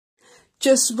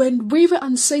Just when we were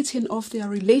uncertain of their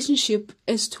relationship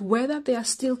as to whether they are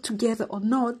still together or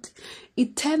not,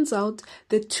 it turns out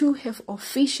the two have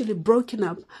officially broken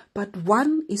up, but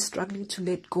one is struggling to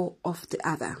let go of the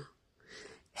other.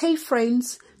 Hey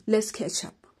friends, let's catch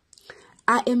up.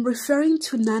 I am referring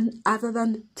to none other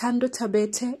than Thando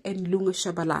Thabethe and Lunga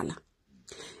Shabalala.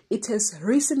 It has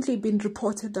recently been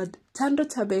reported that Thando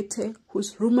Thabethe,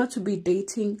 who's rumored to be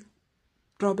dating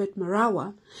Robert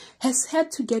Marawa, has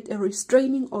had to get a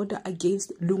restraining order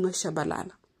against Lunga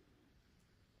Shabalala.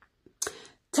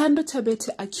 Thando Thabethe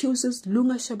accuses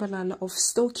Lunga Shabalala of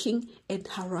stalking and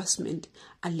harassment,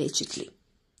 allegedly.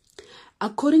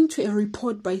 According to a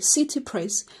report by City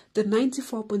Press, the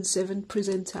 94.7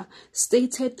 presenter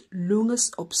stated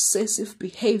Lunga's obsessive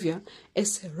behavior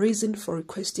as a reason for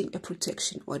requesting a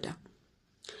protection order.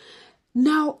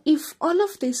 Now, if all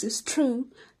of this is true,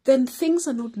 then things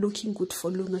are not looking good for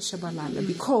Lunga Shabalala,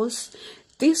 because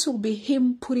this will be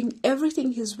him putting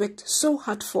everything he's worked so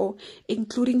hard for,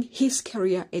 including his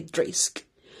career, at risk.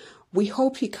 We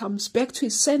hope he comes back to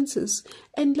his senses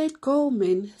and let go,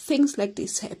 man. Things like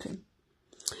this happen.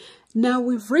 Now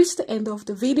we've reached the end of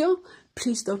the video.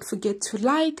 Please don't forget to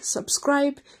like,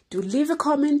 subscribe, do leave a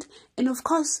comment, and of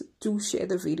course, do share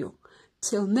the video.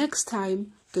 Till next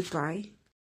time, goodbye.